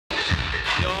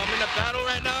Yo, I'm in a battle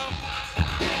right now.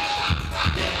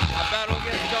 I battle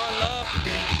against John Love.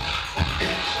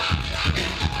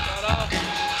 Shout out.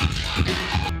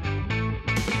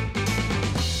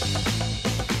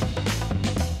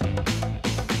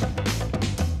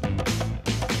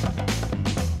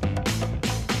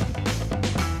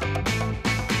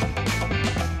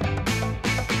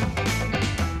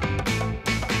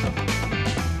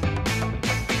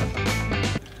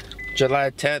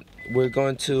 July 10th, we're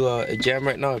going to a jam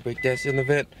right now, a breakdancing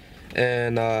event,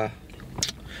 and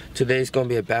today's gonna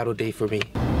be a battle day for me.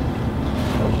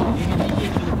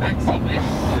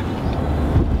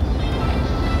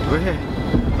 We're here.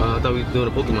 I thought we were doing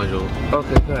a Pokemon show.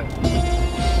 Okay, good.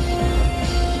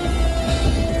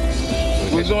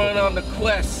 We're going on the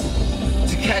quest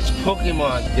to catch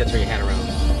Pokemon. Yeah, turn your hat around.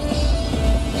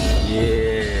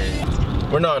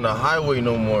 Yeah. We're not on the highway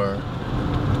no more.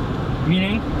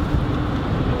 Meaning?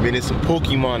 Meaning some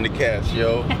Pokemon to catch,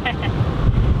 yo.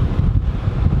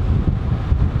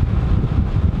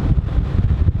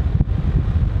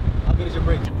 How good is your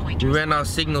break? We ran out of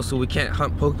signal, so we can't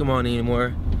hunt Pokemon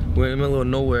anymore. We're in the middle of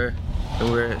nowhere,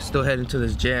 and we're still heading to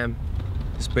this jam,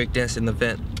 this breakdancing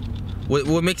event.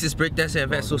 What makes this breakdancing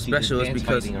event so special is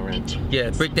because,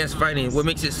 yeah, breakdance fighting. What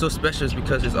makes it so special is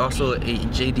because it's also a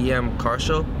JDM car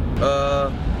show.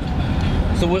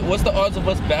 So what's the odds of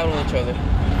us battling each other?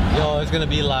 Yo, it's gonna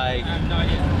be like,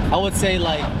 I would say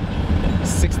like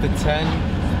 6 to 10,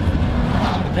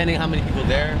 depending on how many people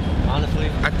there,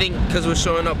 honestly. I think because we're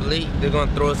showing up late, they're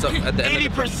gonna throw us up at the end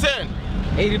 80%!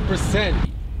 80%!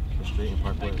 Go straight and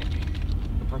park where?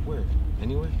 Park where?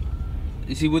 Anywhere?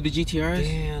 You see what the GTR is?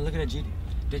 Damn, look at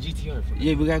that GTR.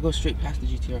 Yeah, we gotta go straight past the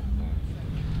GTR.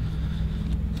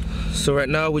 So right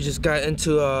now we just got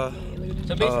into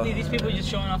So basically these people are just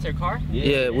showing off their car?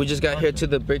 Yeah, we just got here to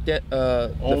the breakdance,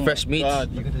 the fresh meats.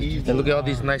 And look at all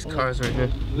these nice cars right here.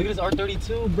 Look at this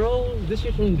R32, bro. This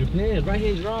shit from Japan,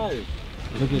 right-hand drive.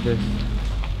 Look at this.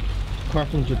 Car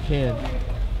from Japan.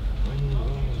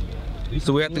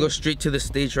 So we have to go straight to the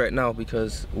stage right now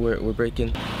because we're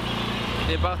breaking.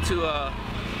 They're about to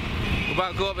we're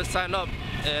about to go up and sign up,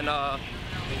 and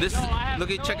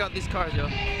check out these cars, yo.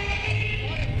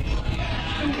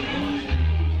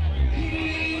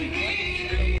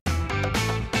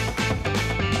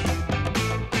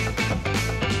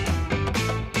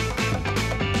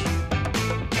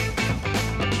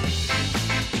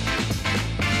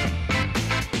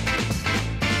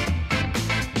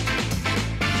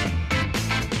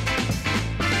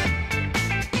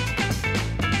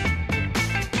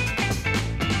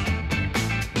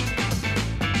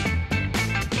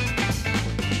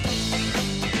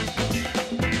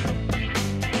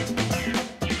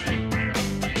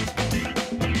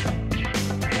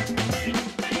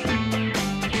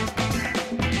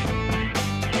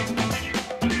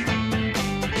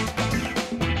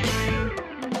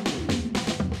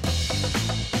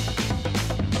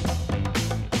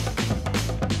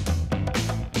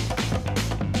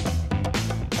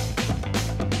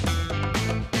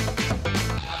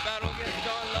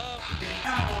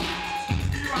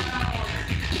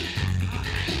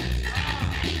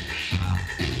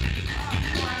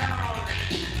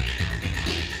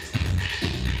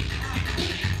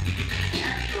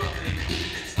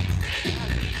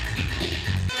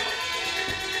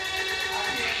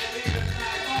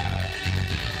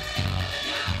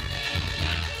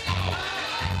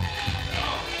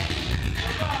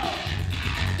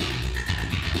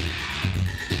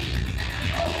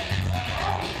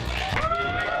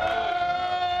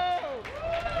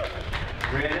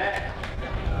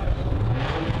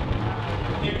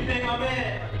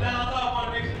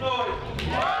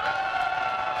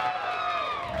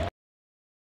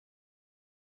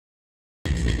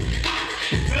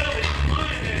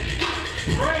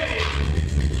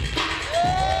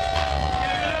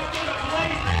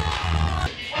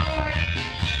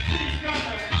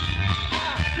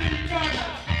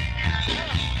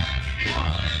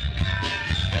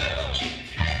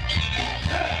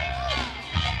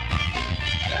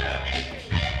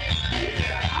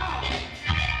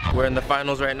 We're in the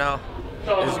finals right now.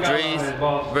 It's Dre's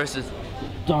versus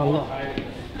John Love.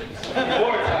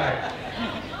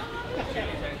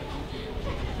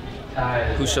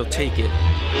 Who shall take it?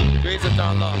 Dre's or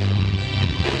John Love?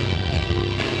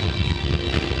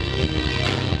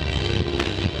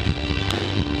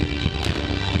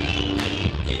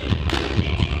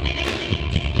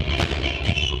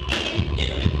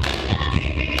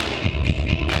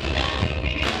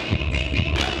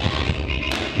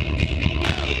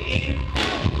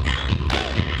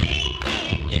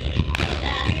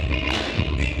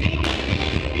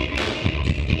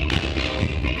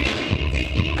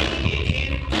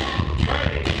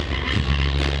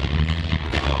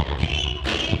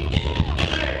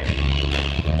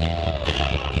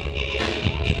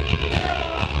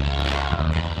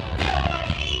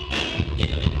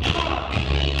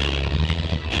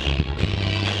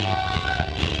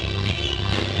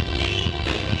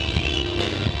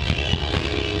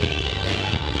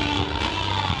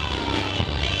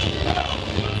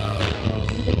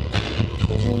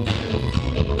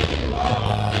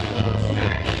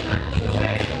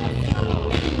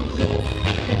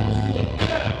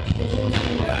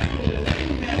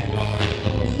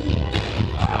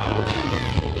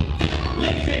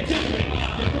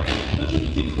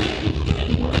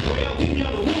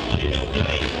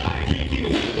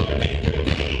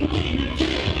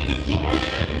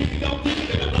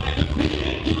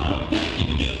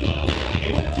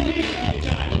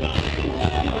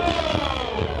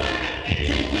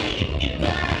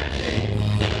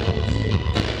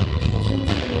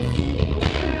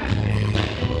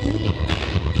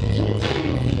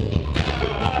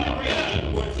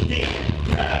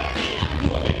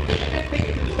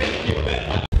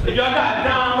 If y'all got a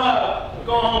dime up,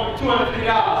 go home for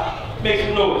 $250. Make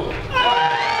some noise.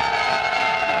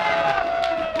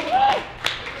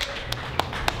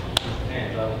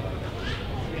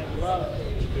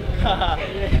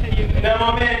 Now my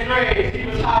man Dre, he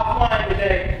was out flying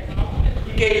today.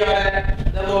 He gave y'all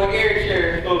that little air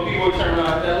chair. Little people turn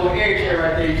around. That little air chair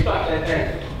right there. You stop that thing.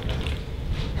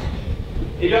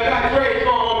 If y'all got Dre,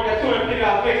 go home with that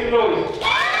 $250. Make some noise.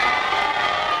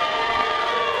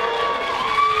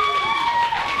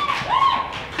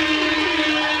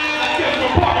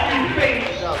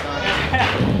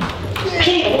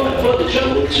 Keep one for the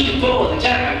trouble, two for the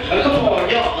time. Come on,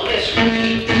 y'all, let's line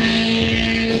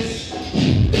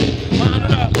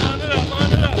it up, line it up,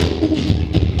 line it up.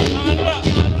 Line it up,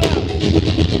 line it up.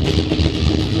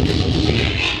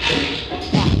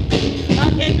 I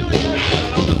can't do it.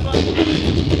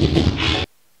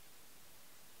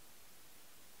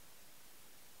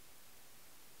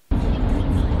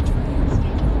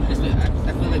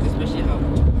 I feel like especially how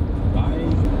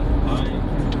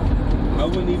I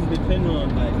wouldn't even depend on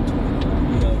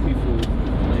people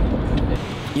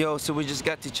Yo, so we just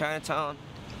got to Chinatown.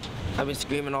 I've been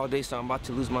screaming all day, so I'm about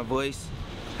to lose my voice.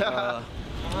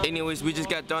 Anyways, we just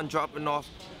got done dropping off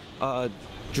got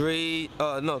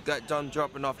done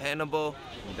dropping off Hannibal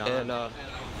and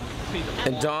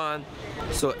Don.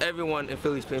 So everyone in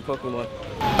Philly's playing Pokemon.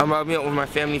 I'm out with my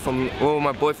family with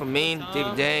my boy from Maine,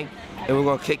 David Dang, and we're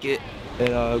gonna kick it and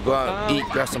go out and eat,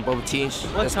 grab some bubble tea and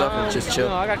stuff, and just chill.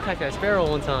 I got catch that sparrow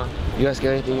one time. You guys got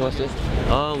anything you want to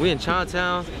say? We in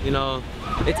Chinatown,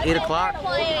 it's 8 o'clock.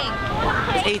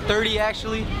 It's 8:30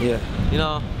 actually. Yeah.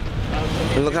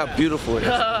 And look how beautiful it is.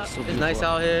 It's, so it's nice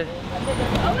out here.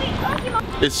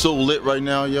 It's so lit right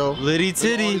now, yo. Litty Look at all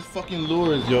titty. these fucking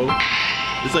lures, yo.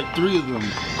 There's like 3 of them.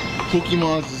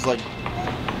 Pokemons is like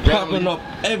popping up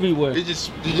everywhere. They're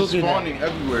just spawning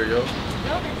everywhere, yo.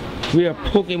 We are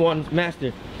Pokemon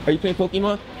master. Are you playing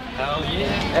Pokemon? Hell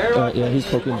yeah. Yeah, he's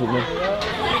Pokemon.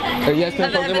 Are you guys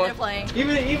playing Pokemon? Playing.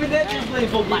 Even that you're playing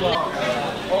Pokemon.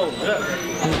 Oh, yeah.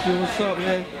 What's up,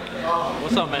 man?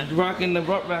 What's up, man? Rocking the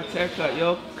Rock haircut,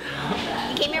 yo.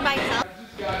 You came here by yourself?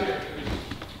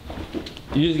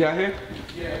 You just got here?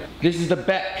 Yeah. This is the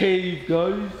Bat Cave,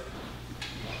 guys.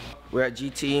 We're at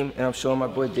G-Team, and I'm showing my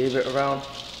boy David around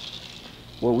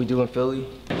what we do in Philly.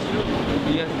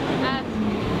 You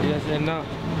guys said no.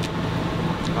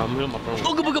 I'm with my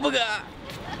phone.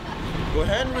 Go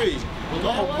Henry.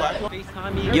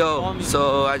 Go, Yo,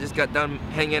 so I just got done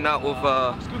hanging out with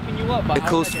a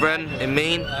close friend in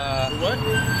Maine,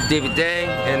 David Dang,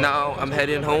 and now I'm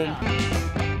heading home.